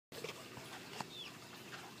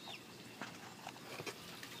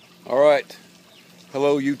Alright,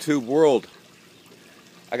 hello YouTube world.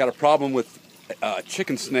 I got a problem with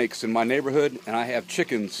chicken snakes in my neighborhood, and I have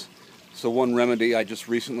chickens. So one remedy I just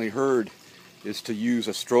recently heard is to use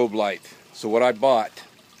a strobe light. So what I bought,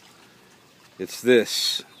 it's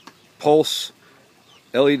this Pulse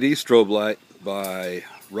LED strobe light by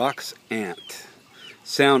Rock's Ant.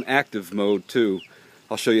 Sound active mode too.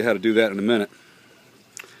 I'll show you how to do that in a minute.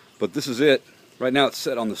 But this is it. Right now it's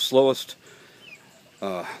set on the slowest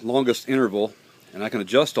longest interval, and I can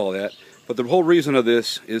adjust all that. But the whole reason of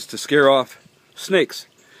this is to scare off snakes,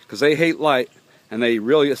 because they hate light, and they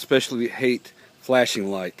really especially hate flashing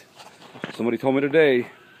light. Somebody told me today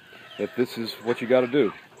that this is what you got to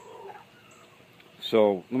do.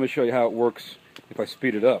 So let me show you how it works if I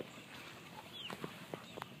speed it up.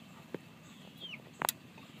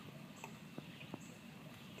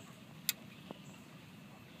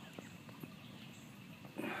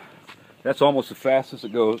 That's almost as fast as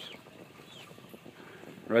it goes,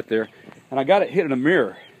 right there. And I got it hit in a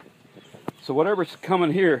mirror. So whatever's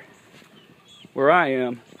coming here, where I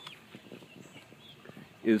am,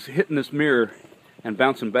 is hitting this mirror and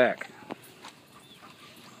bouncing back.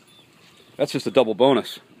 That's just a double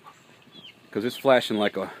bonus, because it's flashing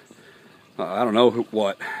like a, I don't know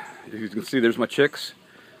what. As you can see, there's my chicks.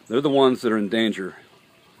 They're the ones that are in danger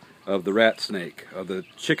of the rat snake, of the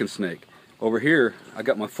chicken snake. Over here, I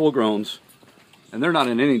got my full-growns, and they're not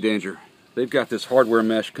in any danger. They've got this hardware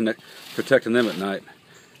mesh protecting them at night.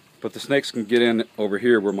 But the snakes can get in over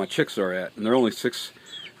here where my chicks are at, and they're only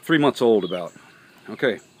 3 months old about.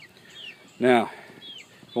 Okay, now,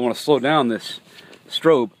 if I want to slow down this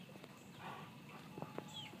strobe,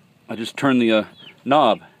 I just turn the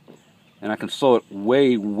knob, and I can slow it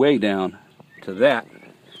way, way down to that,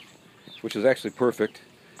 which is actually perfect,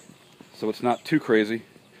 so it's not too crazy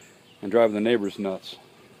and driving the neighbors nuts.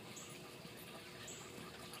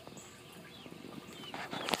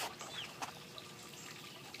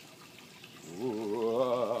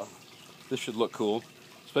 Ooh, this should look cool,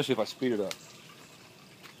 especially if I speed it up.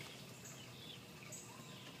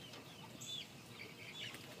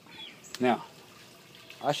 Now,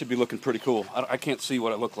 I should be looking pretty cool. I can't see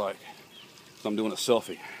what I look like, so I'm doing a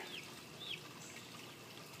selfie.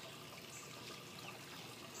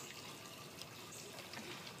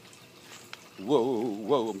 Whoa,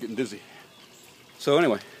 whoa, I'm getting dizzy. So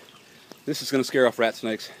anyway, this is going to scare off rat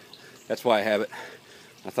snakes. That's why I have it.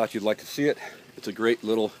 I thought you'd like to see it. It's a great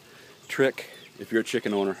little trick if you're a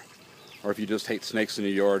chicken owner, or if you just hate snakes in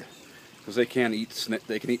your yard, because they can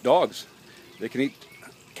eat dogs, they can eat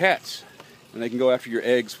cats, and they can go after your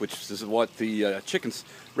eggs, which is what the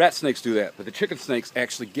rat snakes do that. But the chicken snakes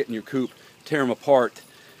actually get in your coop, tear them apart,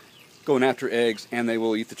 going after eggs, and they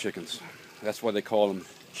will eat the chickens. That's why they call them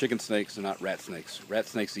chicken snakes and not rat snakes. Rat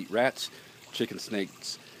snakes eat rats, chicken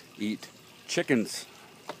snakes eat chickens.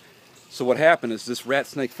 So what happened is this rat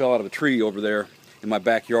snake fell out of a tree over there in my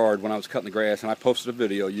backyard when I was cutting the grass, and I posted a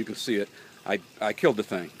video. You can see it. I killed the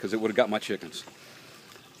thing because it would have got my chickens.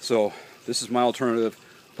 So this is my alternative,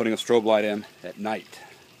 putting a strobe light in at night.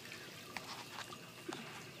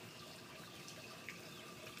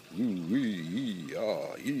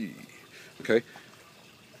 Okay,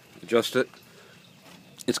 adjust it.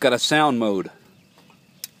 It's got a sound mode.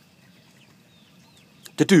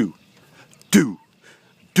 Do do do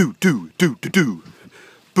do do do do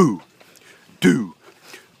boo do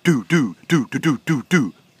do do do do do do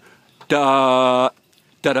do da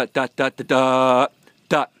da da da da da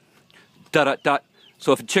da da da da.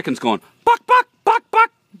 So if a chicken's going buck buck buck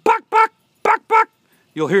buck buck buck buck buck,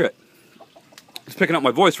 you'll hear it. It's picking up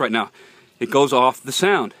my voice right now. It goes off the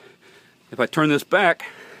sound. If I turn this back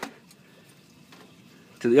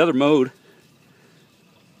to the other mode,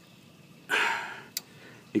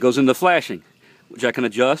 it goes into flashing, which I can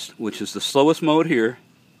adjust, which is the slowest mode here,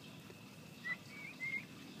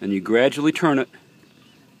 and you gradually turn it,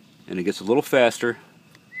 and it gets a little faster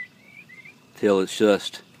till it's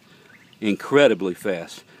just incredibly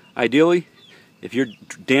fast. Ideally, if you're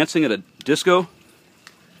dancing at a disco,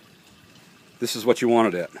 this is what you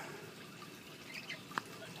want it at.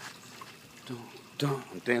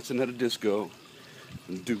 I'm dancing at a disco.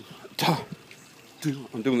 Do, da, do.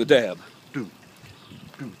 I'm doing the dab. Do,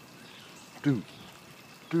 do, do,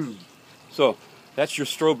 do. So that's your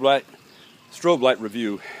strobe light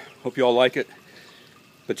review. Hope you all like it.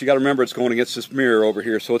 But you got to remember, it's going against this mirror over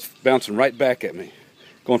here, so it's bouncing right back at me.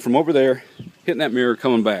 Going from over there, hitting that mirror,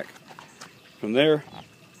 coming back. From there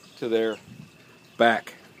to there,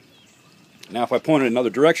 back. Now if I point it in another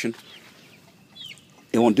direction,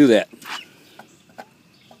 it won't do that.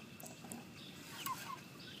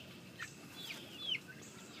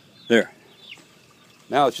 There.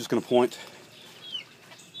 Now it's just going to point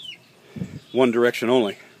one direction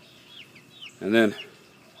only. And then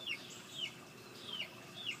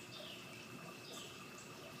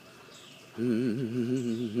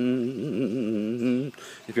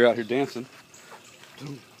if you're out here dancing,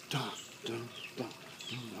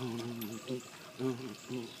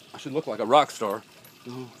 I should look like a rock star.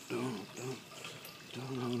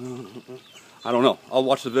 I don't know. I'll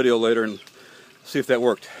watch the video later and see if that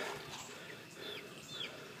worked.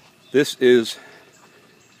 This is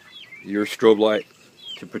your strobe light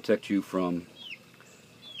to protect you from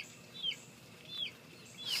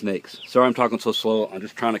snakes. Sorry I'm talking so slow. I'm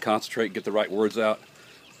just trying to concentrate and get the right words out.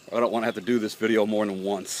 I don't want to have to do this video more than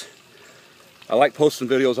once. I like posting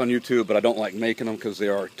videos on YouTube, but I don't like making them because they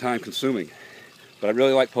are time consuming. But I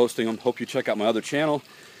really like posting them. Hope you check out my other channel.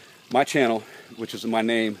 My channel, which is my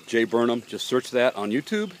name, Jay Burnham. Just search that on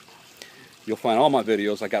YouTube. You'll find all my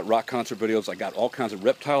videos. I got rock concert videos. I got all kinds of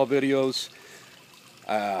reptile videos.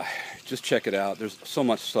 Just check it out. There's so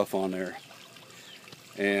much stuff on there.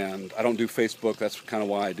 And I don't do Facebook. That's kind of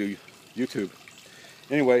why I do YouTube.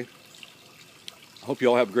 Anyway, I hope you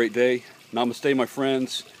all have a great day. Namaste, my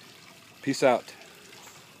friends. Peace out.